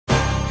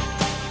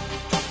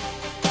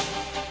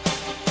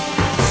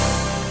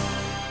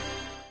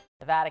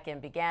The Vatican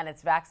began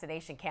its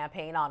vaccination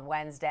campaign on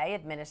Wednesday,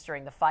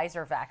 administering the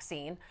Pfizer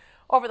vaccine.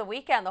 Over the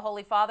weekend, the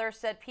Holy Father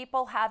said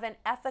people have an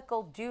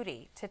ethical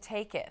duty to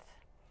take it.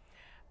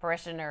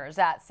 Parishioners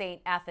at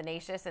St.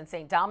 Athanasius and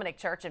St.DOMINIC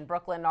Church in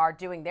Brooklyn are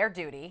doing their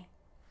duty.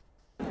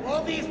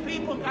 All these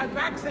people got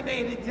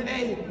vaccinated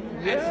today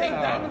at St.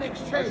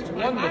 Dominic's Church.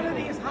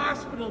 Maimonides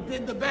Hospital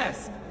did the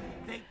best.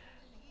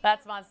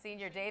 That's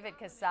Msgr David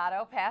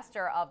Cassato,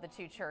 pastor of the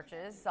two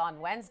churches. On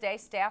Wednesday,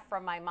 staff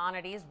from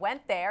Maimonides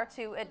went there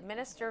to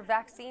administer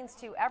vaccines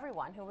to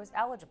everyone who was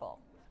eligible.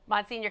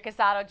 Msgr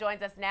Cassato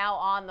joins us now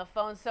on the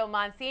phone. So,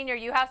 Msgr,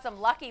 you have some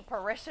lucky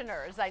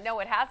parishioners. I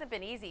know it hasn't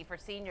been easy for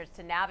seniors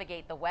to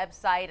navigate the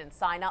website and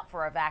sign up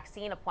for a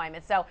vaccine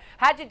appointment. So,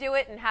 how'd you do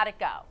it and how'd it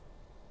go?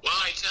 Well,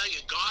 I tell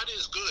you, God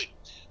is good.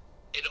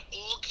 It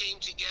all came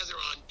together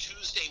on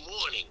Tuesday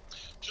morning.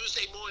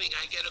 Tuesday morning,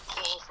 I get a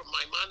call from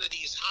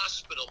Maimonides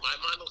Hospital,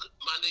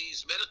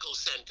 Maimonides Medical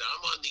Center.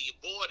 I'm on the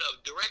board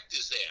of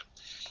directors there.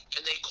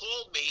 And they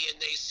called me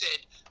and they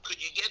said, could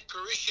you get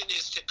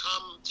parishioners to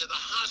come to the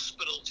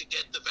hospital to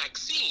get the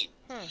vaccine?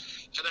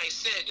 And I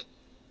said,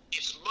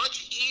 it's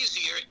much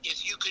easier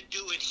if you could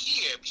do it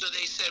here. So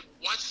they said,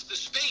 what's the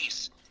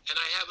space? And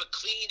I have a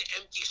clean,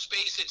 empty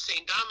space at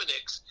St.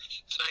 Dominic's.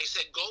 And I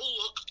said, go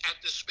look at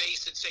the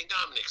space at St.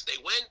 Dominic's. They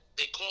went,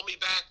 they called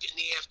me back in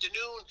the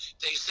afternoon.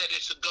 They said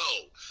it's a go.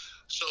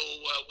 So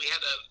we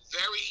had a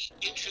very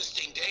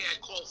interesting day.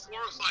 I called 4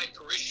 or 5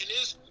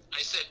 parishioners.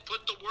 I said,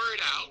 put the word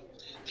out.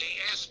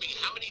 They asked me,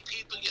 how many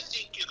people you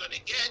think you're going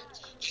to get?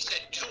 I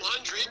said,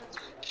 200.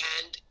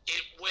 And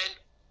it went,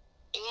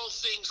 all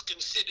things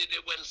considered,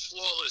 it went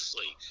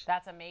flawlessly.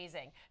 That's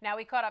amazing. Now,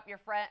 we caught up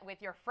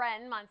with your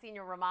friend,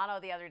 Msgr Romano,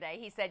 the other day.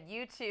 He said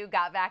you two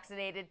got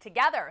vaccinated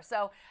together.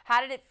 So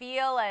how did it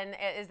feel, and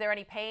is there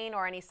any pain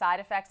or any side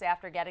effects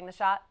after getting the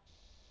shot?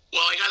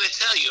 Well, I got to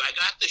tell you, I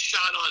got the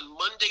shot on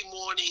Monday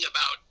morning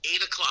about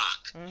 8 o'clock.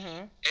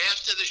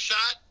 After the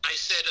shot, I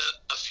said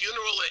a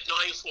funeral at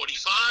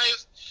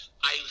 9:45.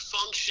 I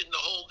functioned the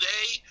whole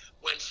day,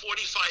 went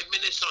 45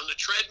 minutes on the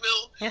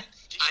treadmill.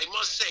 I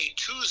must say,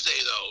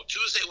 Tuesday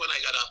when I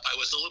got up, I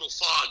was a little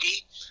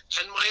foggy,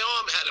 and my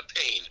arm had a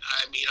pain.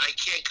 I mean, I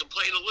can't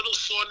complain. A little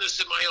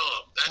soreness in my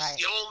arm. That's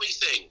the only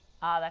thing.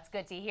 That's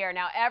good to hear.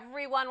 Now,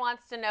 everyone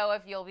wants to know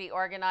if you'll be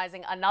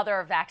organizing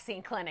another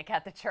vaccine clinic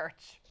at the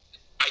church.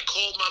 I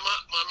called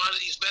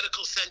Maimonides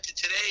Medical Center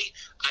today.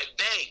 I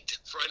begged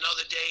for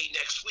another day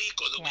next week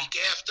or the week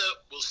after.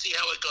 We'll see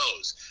how it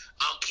goes.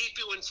 I'll keep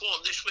you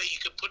informed. This way you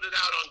can put it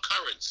out on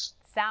currents.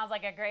 Sounds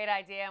like a great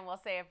idea, and we'll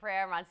say a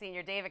prayer.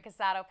 Msgr David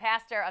Cassato,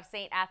 pastor of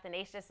St.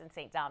 Athanasius and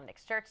St.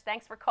 Dominic's Church.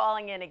 Thanks for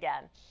calling in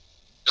again.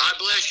 God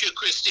bless you,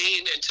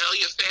 Christine, and tell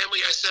your family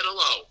I said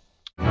hello.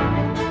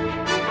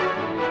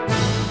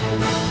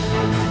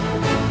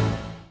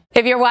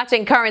 If you're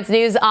watching Currents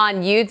News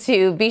on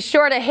YouTube, be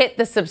sure to hit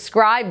the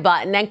subscribe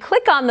button and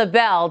click on the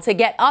bell to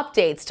get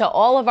updates to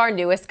all of our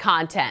newest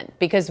content,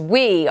 because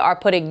we are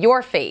putting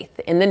your faith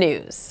in the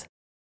news.